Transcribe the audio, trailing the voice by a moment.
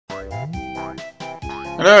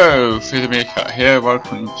Hello, Cut here,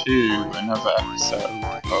 welcome to another episode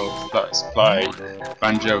of Let's Play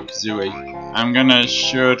Banjo Kazooie. I'm gonna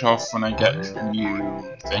show it off when I get to a new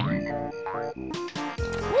thing.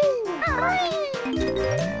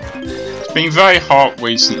 It's been very hot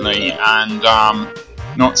recently and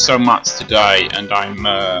not so much today, and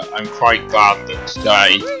I'm quite glad that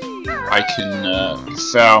today I can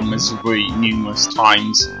fail miserably numerous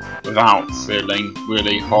times without feeling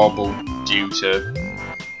really horrible due to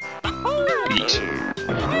heat.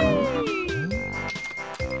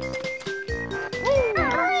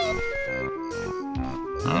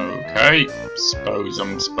 Okay, suppose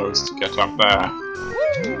I'm supposed to get up there.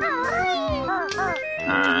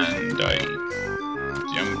 And I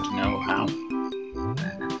don't know how.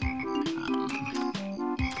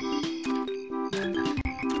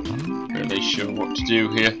 Not really sure what to do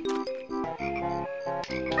here.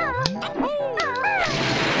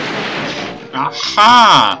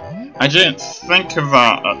 Aha! I didn't think of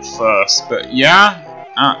that at first, but yeah,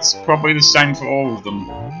 that's probably the same for all of them.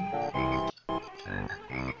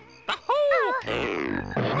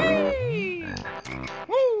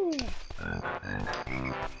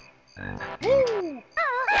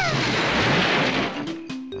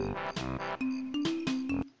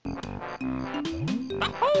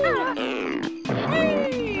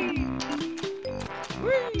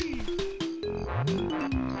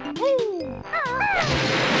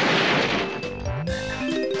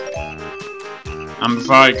 I'm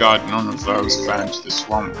very glad none of those fell into the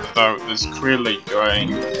swamp, though there's clearly going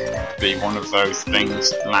to be one of those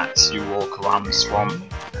things that lets you walk around the swamp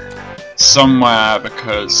somewhere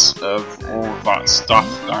because of all of that stuff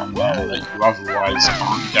down there that you otherwise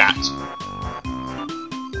can't get.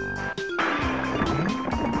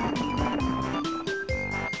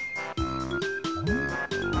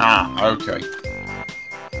 Ah, okay.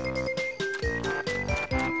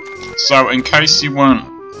 So, in case you weren't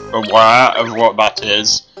aware of what that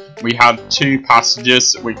is, we had two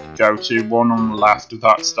passages that we could go to, one on the left of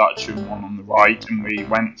that statue and one on the right, and we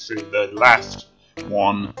went through the left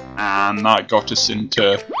one and that got us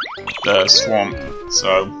into the swamp.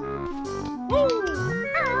 So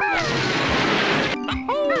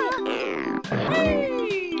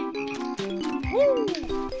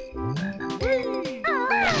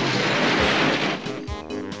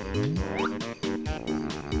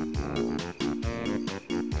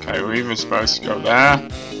okay, we're either supposed to go there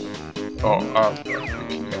or we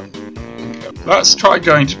can go. Let's try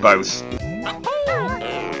going to both.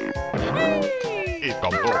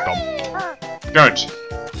 Good.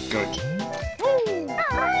 Good.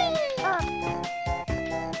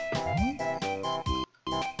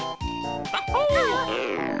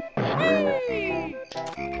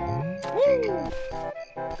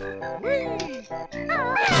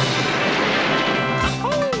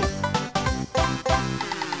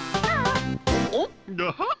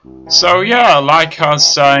 So yeah, like I was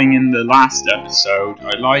saying in the last episode,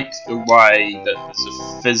 I like the way that there's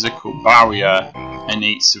a physical barrier in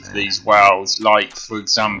each of these wells, like for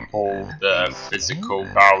example the physical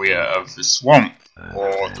barrier of the swamp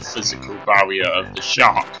or the physical barrier of the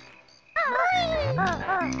shark.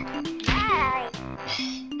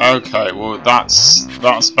 Okay, well that's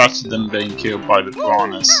better than being killed by the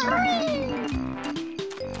piranhas.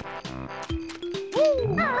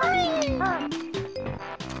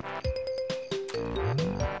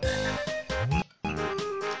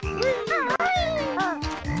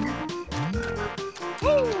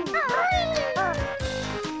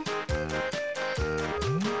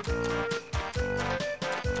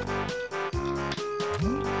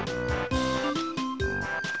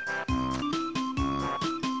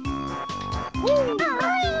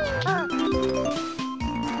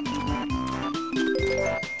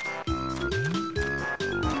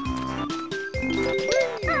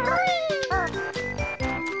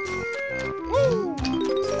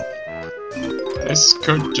 This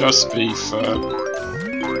could just be for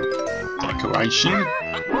decoration. I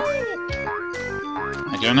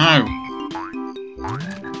don't know.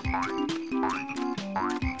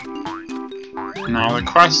 Now the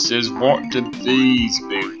question is, what did these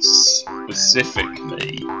boots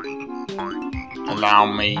specifically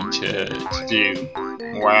allow me to do?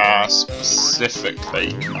 Where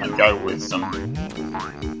specifically can I go with them?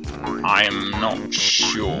 I am not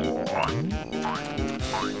sure.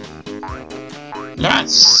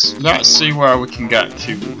 Let's see where we can get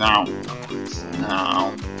to without them for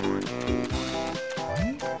now.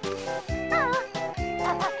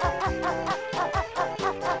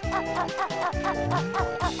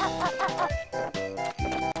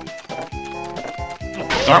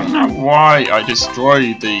 don't know why I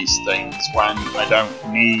destroy these things when I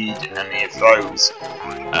don't need any of those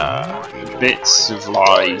bits of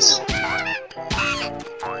lies.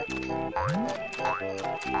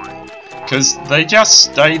 Because they just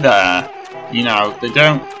stay there, you know. They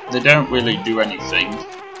don't really do anything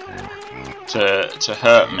to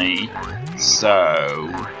hurt me. So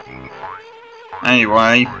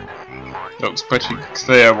anyway, looks pretty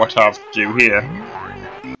clear what I have to do here.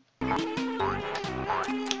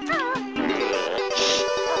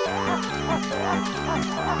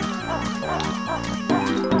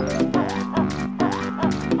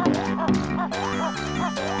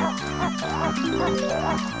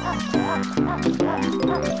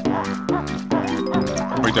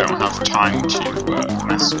 We don't have time to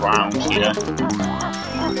mess around here.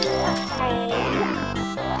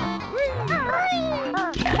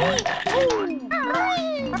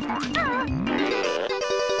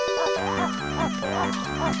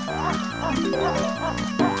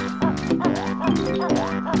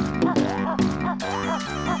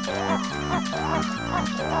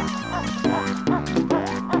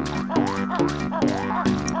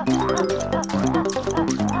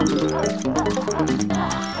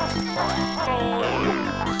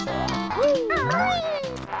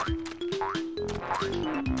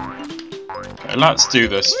 Okay, let's do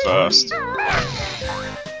this first.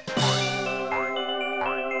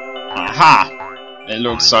 Aha! It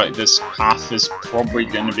looks like this path is probably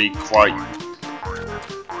going to be quite...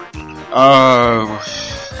 Oh,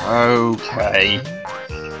 okay.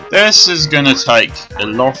 This is going to take a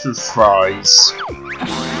lot of fries.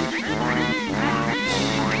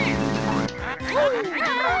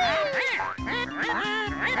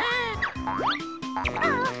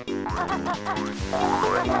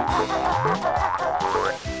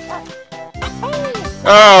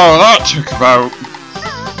 Oh, that took about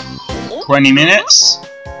 20 minutes.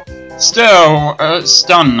 Still, it's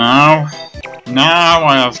done now. Now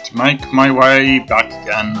I have to make my way back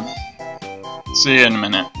again. See you in a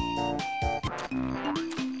minute.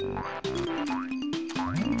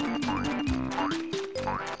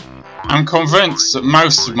 I'm convinced that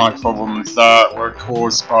most of my problems there were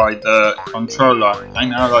caused by the controller. I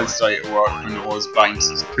know they say it works when it always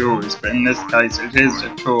bounces tools, but in this case it is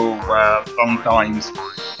a tool where sometimes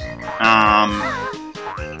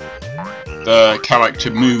the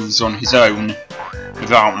character moves on his own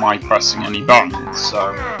without my pressing any buttons,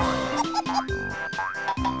 so...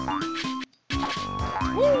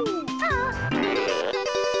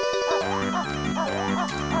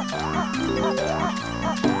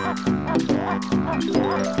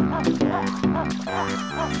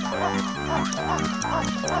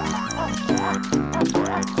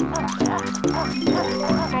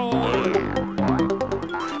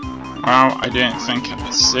 Well, I didn't think it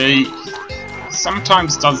would see. It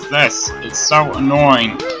sometimes does this. It's so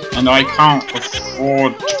annoying, and I can't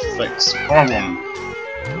afford to fix the problem.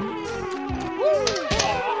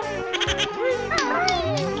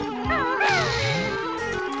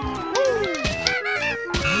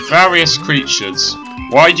 Various creatures,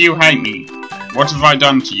 why do you hate me? What have I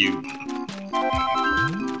done to you?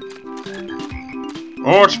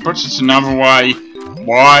 Or to put it another way,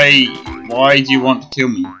 why do you want to kill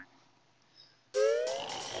me?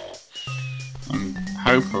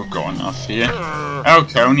 I hope I've got enough here.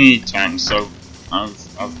 Okay, I only need 10, so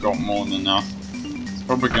I've got more than enough. It's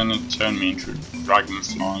probably gonna turn me into a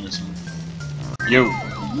dragonfly or something. Yo.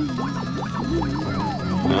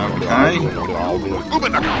 Okay.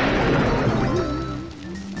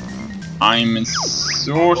 I'm a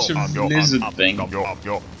sort of lizard thing.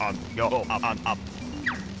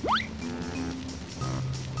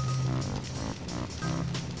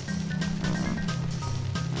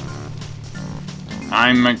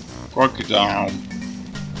 I'm a crocodile.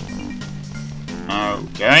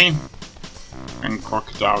 Okay. And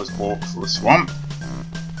crocodiles walk through a swamp.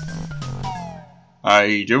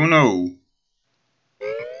 I don't know.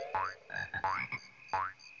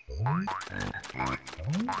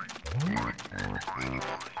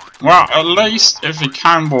 Well, at least if he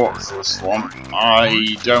can walk through a swamp,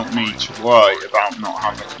 I don't need to worry about not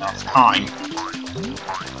having enough time.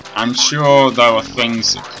 I'm sure there are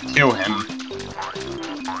things that could kill him.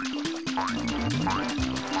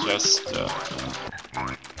 Just,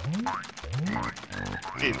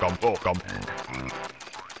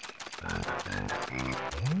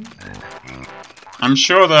 I'm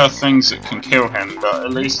sure there are things that can kill him, but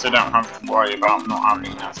at least I don't have to worry about not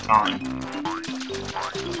having enough time.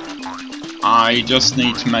 I just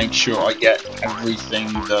need to make sure I get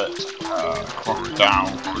everything that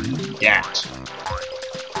Crocodile can get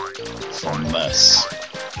from this.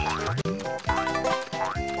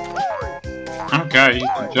 Okay, he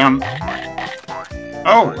can jump.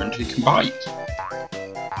 Oh, and he can bite.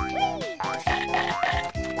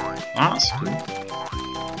 That's good.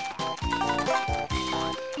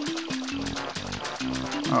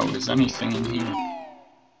 Oh, is anything in here?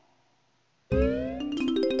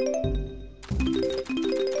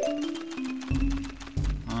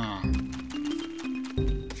 Ah.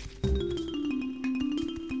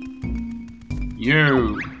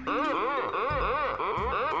 You!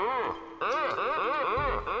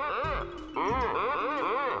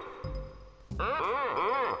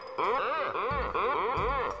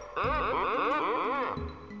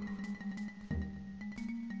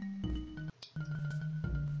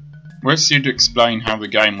 Wish you'd explain how the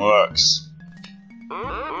game works.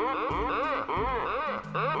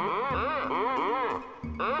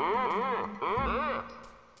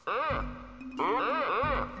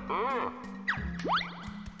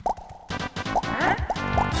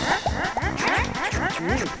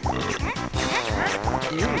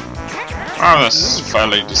 Oh, that's a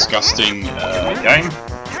fairly disgusting game.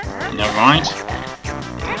 Never mind.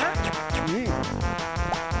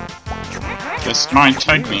 This might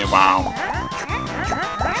take me a while.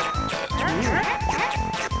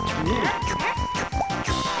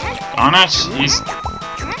 Darn it,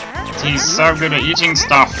 he's so good at eating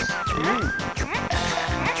stuff.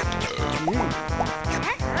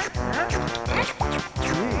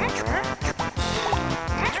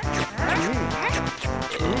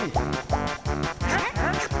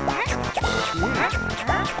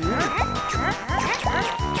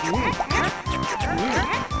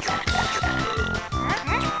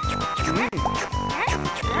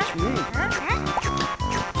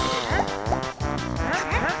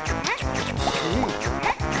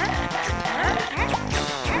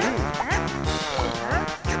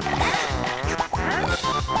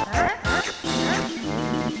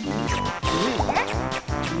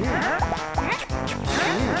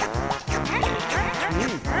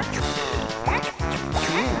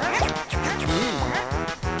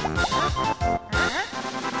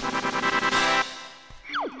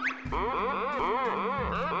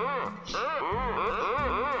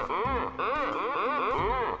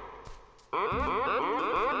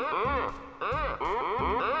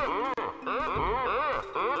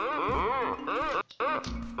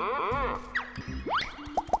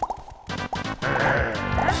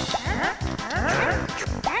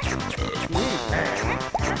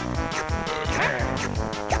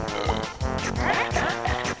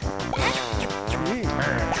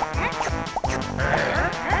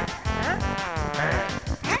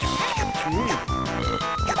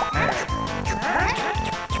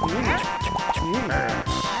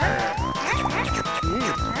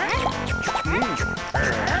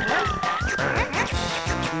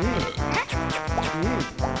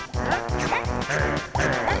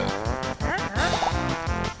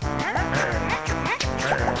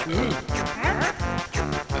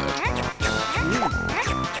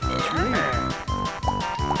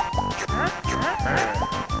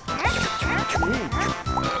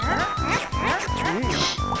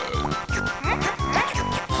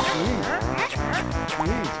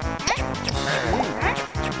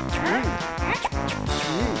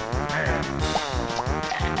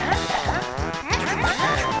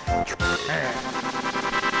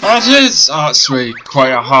 That is actually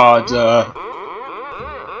quite a hard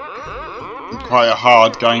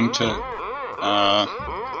game to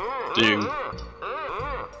do.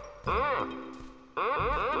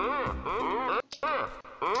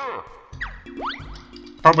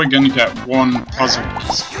 Probably going to get one puzzle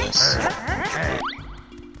piece for this.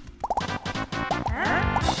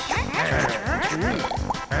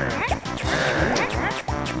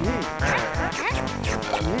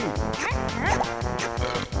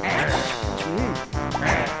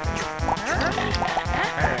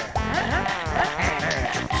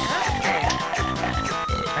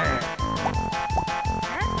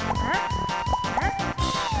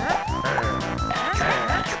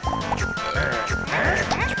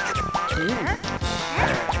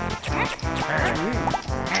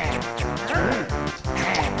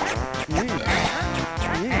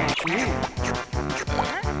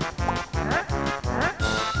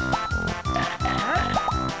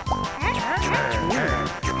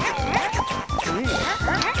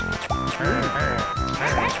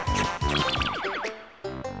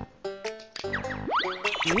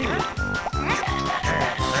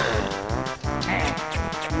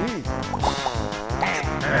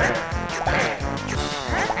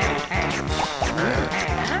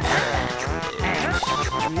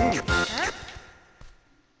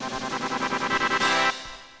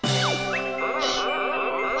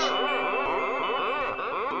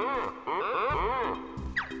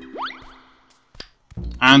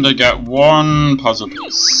 And I get 1 puzzle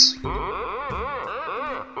piece.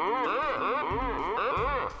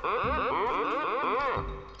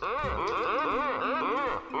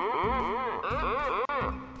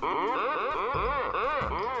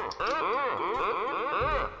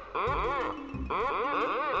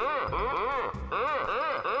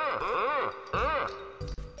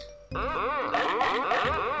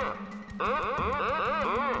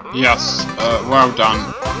 Yes, well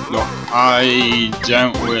done. Look, I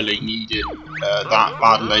don't really need it that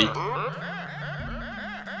badly.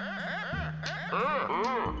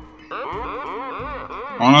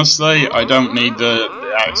 Honestly, I don't need the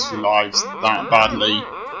extra lives that badly.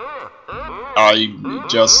 I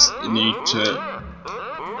just need to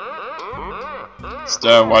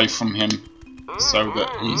stay away from him so that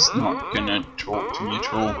he's not gonna talk to me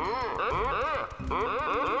at all.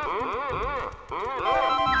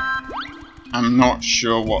 I'm not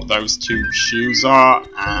sure what those 2 shoes are,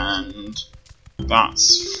 and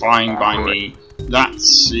that's fine by me.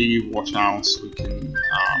 Let's see what else we can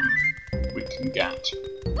get.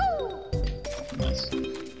 Yes.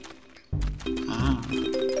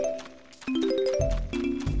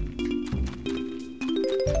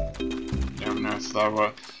 Don't know if there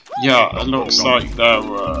were. Yeah, it looks like there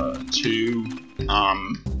were 2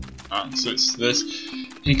 exits to this.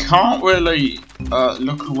 You can't really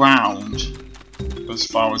look around, as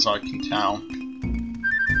far as I can tell.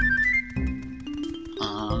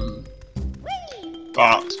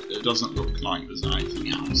 But it doesn't look like there's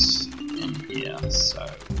anything else in here, so...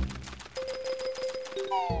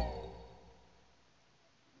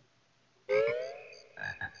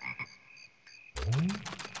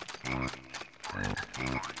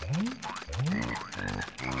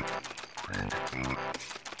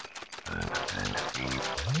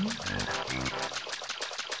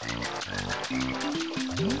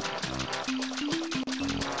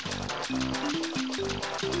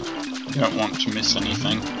 Don't want to miss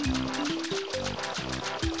anything.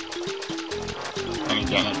 And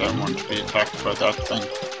again, I don't want to be attacked by that thing.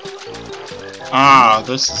 Ah,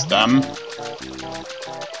 this is them.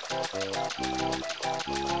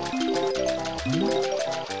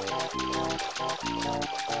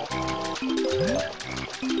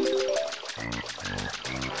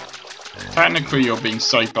 Technically, you're being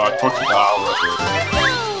saved by a crocodile.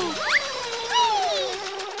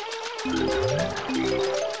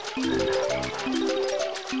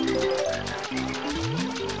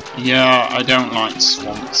 Yeah, I don't like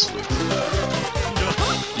swamps with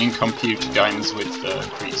in computer games with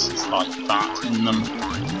creatures like that in them.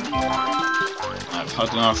 I've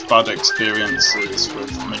had enough bad experiences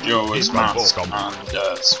with Majora's Mask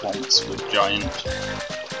and swamps with giant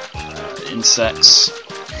insects,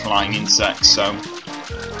 flying insects, so...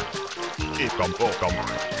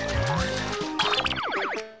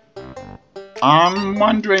 I'm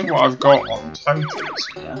wondering what I've got on totals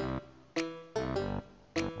here.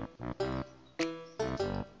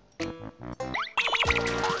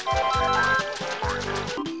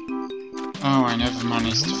 Oh, I never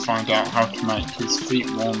managed to find out how to make his feet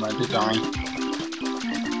warmer, did I?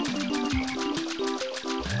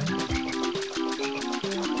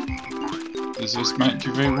 Does this make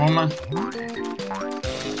your feet warmer?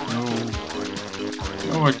 No.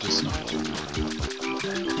 No, it does not.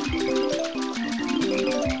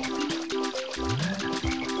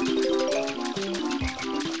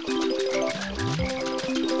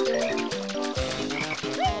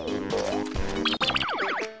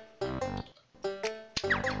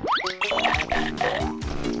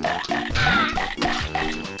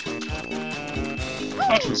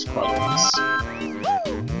 That was quite nice.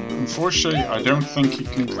 Unfortunately, I don't think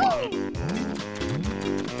it can fly.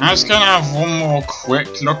 I was gonna have one more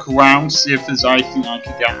quick look around, see if there's anything I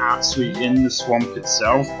could get actually in the swamp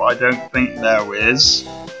itself, but I don't think there is.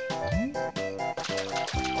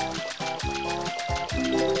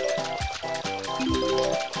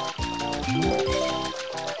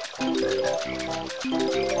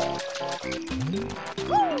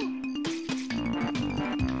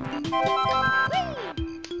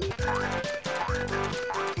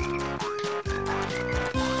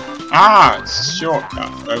 Ah, it's a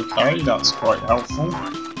shortcut. Okay, that's quite helpful.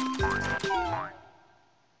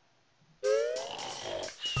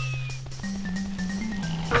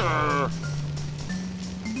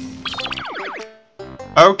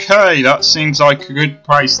 Okay, that seems like a good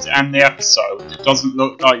place to end the episode. It doesn't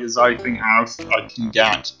look like there's anything else I can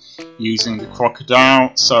get using the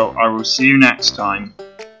crocodile, so I will see you next time.